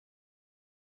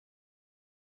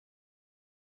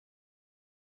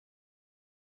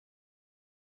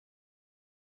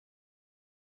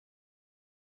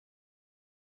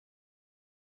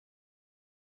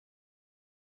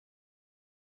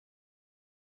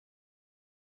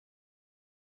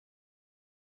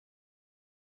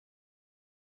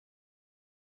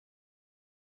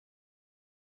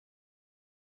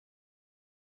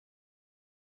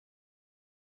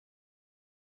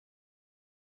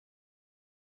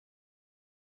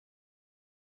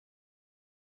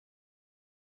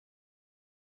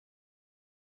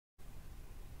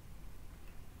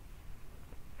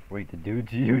Wait, the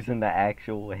dude's using the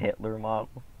actual Hitler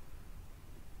model?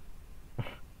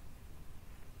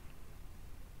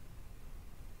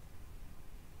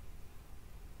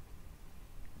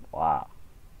 Wow.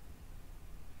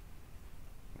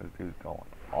 This dude's going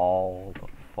all the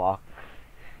fuck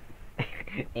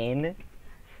in?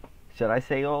 Should I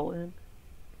say all in?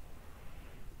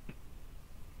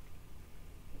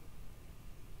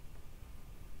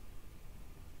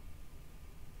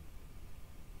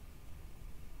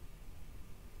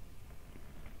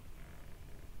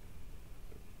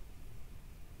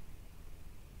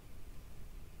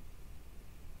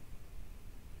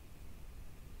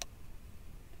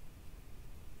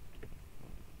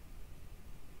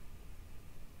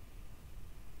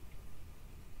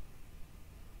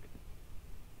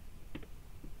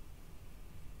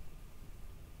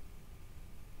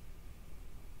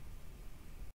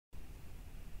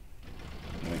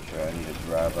 Make sure I need to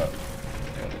drive up.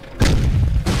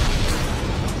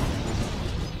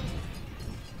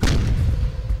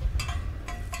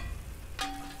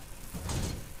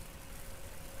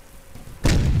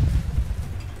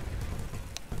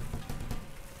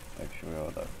 Actually,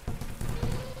 hold up.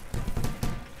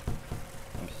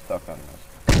 I'm stuck on this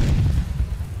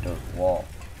dirt wall.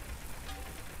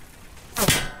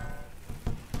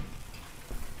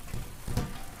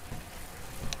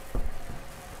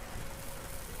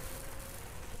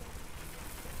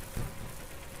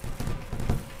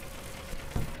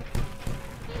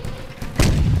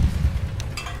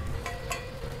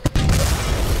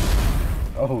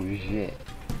 Oh shit,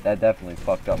 that definitely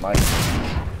fucked up my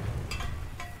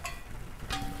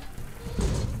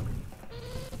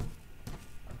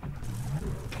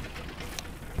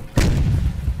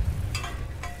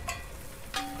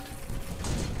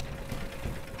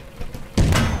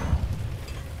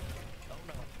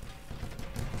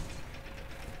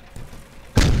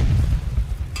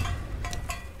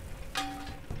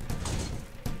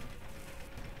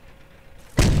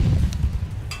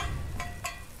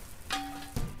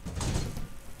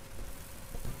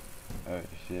oh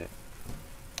shit.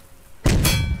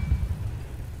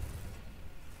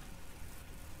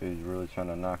 He's really trying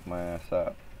to knock my ass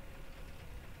out.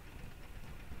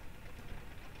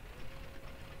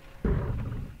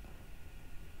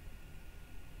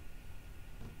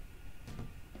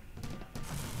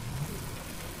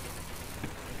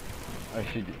 I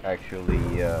should actually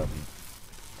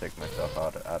take myself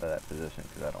out of that position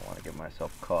because I don't want to get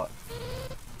myself caught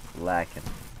lacking.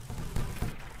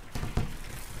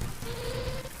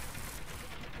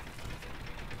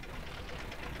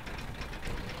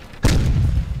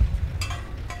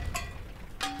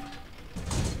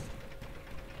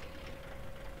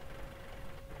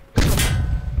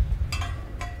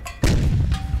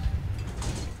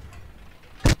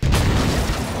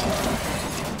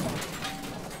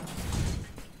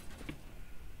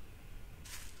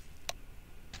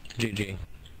 GG.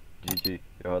 GG.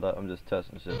 Yo, hold up, I'm just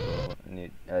testing shit. So I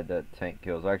need to add that tank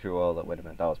kills. Actually, well, wait a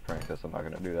minute, that was prank test. I'm not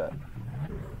gonna do that.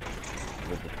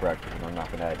 With this practice, I'm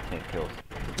not gonna add tank kills.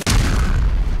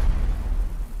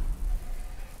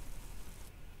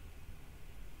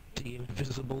 The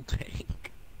invisible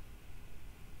tank.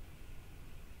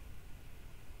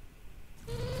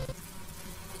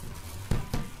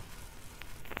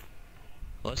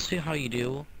 Let's see how you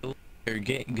do. Or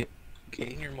get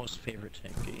in your most favorite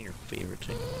tank. Get in your favorite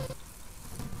tank.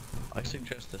 I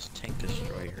suggest this tank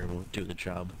destroyer will do the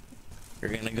job.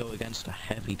 You're gonna go against a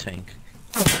heavy tank.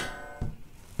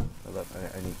 Hold up,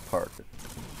 I need park.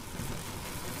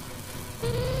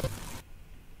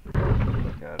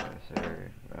 Look out of this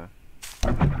area, bro.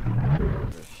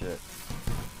 This shit.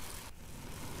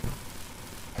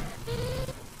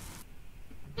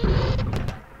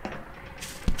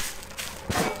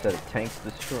 Instead of tanks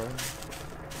destroyed.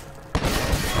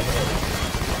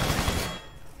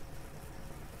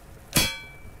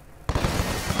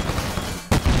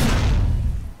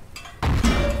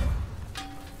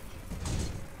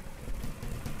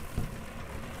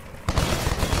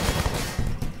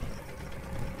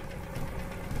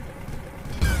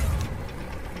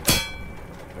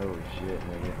 Oh shit,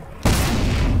 nigga.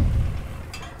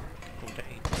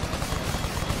 Okay.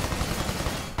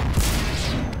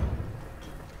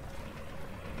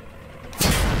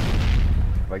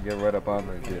 If I get right up on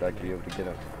there, dude, I could be able to get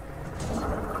him.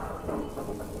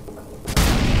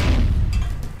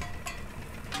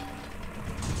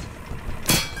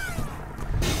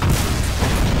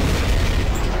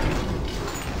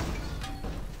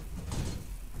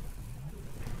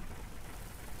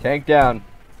 Tank down.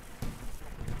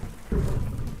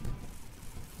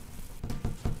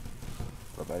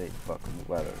 But I need to fucking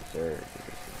move out of this area. This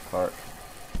is cart.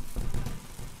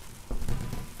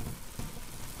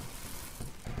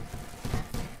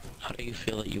 you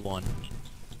feel that you won?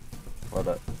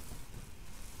 Well,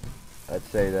 I'd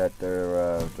say that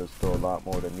there's still a lot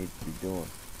more that needs to be doing.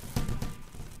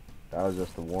 That was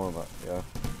just a warm-up, yeah.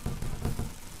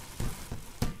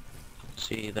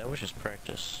 See, that was just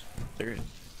practice. There's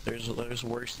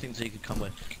worse things that you could come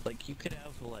with. Like, you could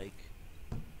have, like,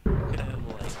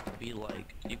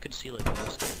 you could see, like,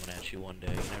 this coming at you one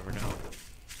day, you never know.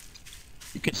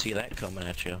 You could see that coming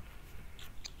at you.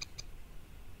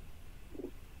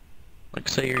 Like,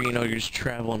 say you're, you know, you're just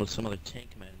traveling with some other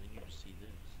tank man, and then you just see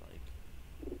this,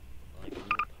 like,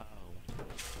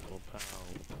 little pow,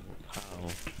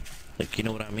 like, you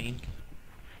know what I mean?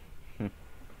 I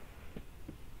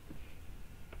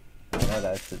know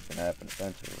that shit's gonna happen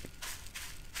eventually.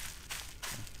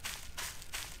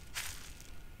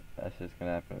 That's just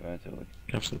gonna happen eventually.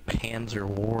 You have some Panzer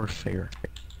warfare.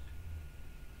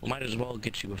 We might as well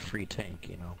get you a free tank,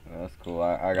 you know. That's cool.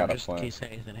 I got a just plan. in case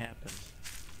anything happens.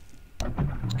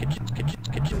 Let's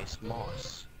get you some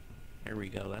moss. There we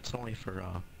go. That's only for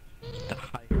the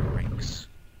higher ranks.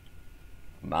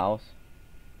 Mouse?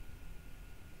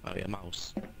 Oh yeah,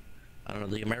 mouse. I don't know.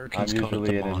 The Americans I'm call it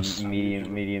usually the in moss. a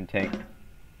medium tank.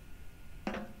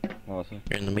 Awesome.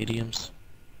 You're in the mediums.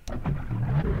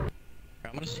 I'm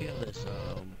gonna see how this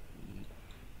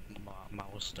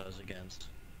mouse does against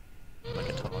like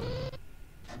a taunt.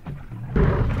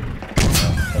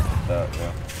 That's what's up,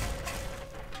 yeah.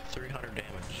 300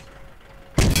 damage.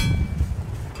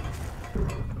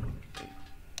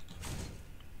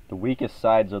 The weakest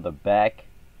sides are the back,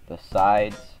 the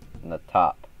sides, and the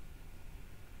top.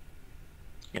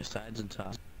 Yeah, sides and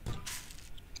top.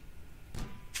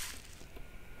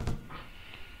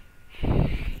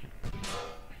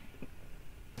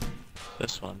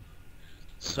 This one.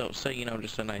 So, say, you know,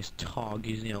 just a nice tog,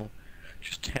 you know,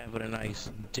 just having a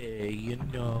nice day, you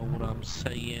know what I'm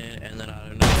saying, and then I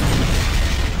don't know.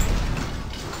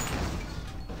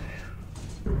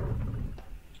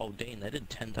 Oh, dang, that did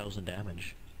 10,000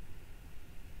 damage.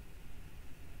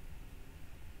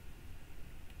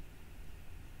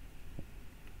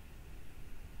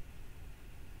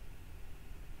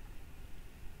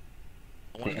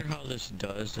 I wonder how this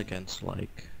does against,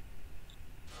 like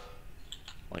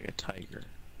a tiger.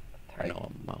 No,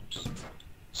 a mouse.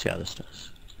 See how this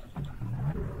does.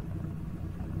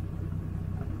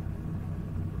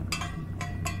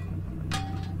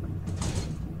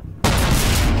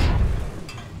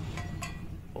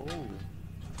 Oh.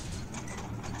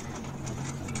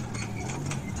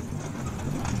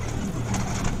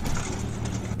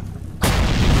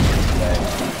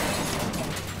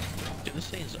 Dude, this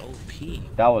thing is OP.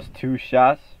 That was 2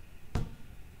 shots?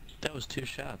 That was 2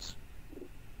 shots.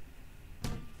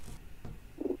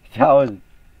 That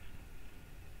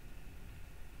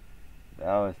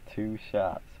was 2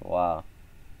 shots. Wow.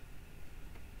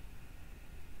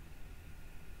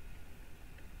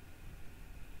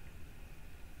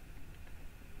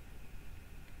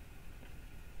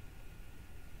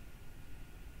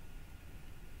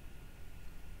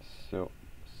 So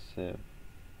sick.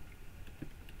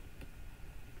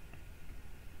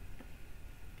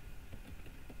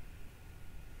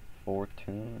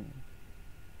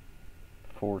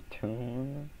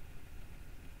 Fortune.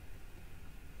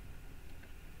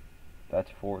 That's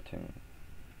Fortune.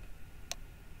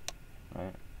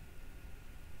 Right?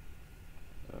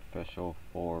 The official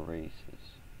 4 races.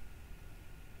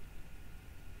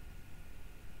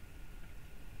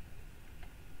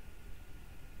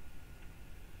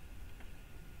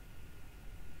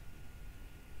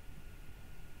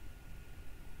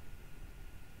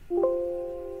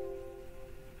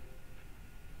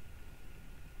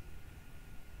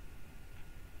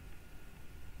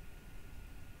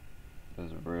 This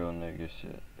is real nigga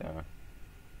shit, yeah.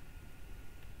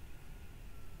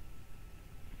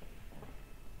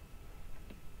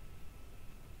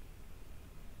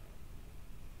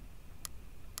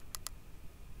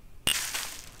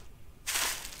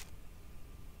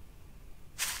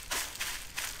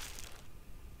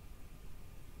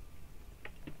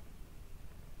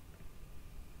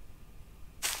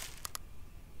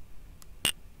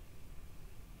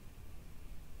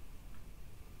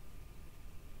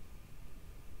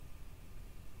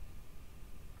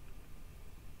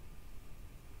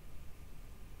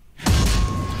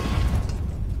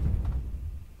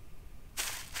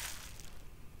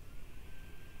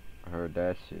 Heard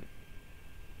that shit.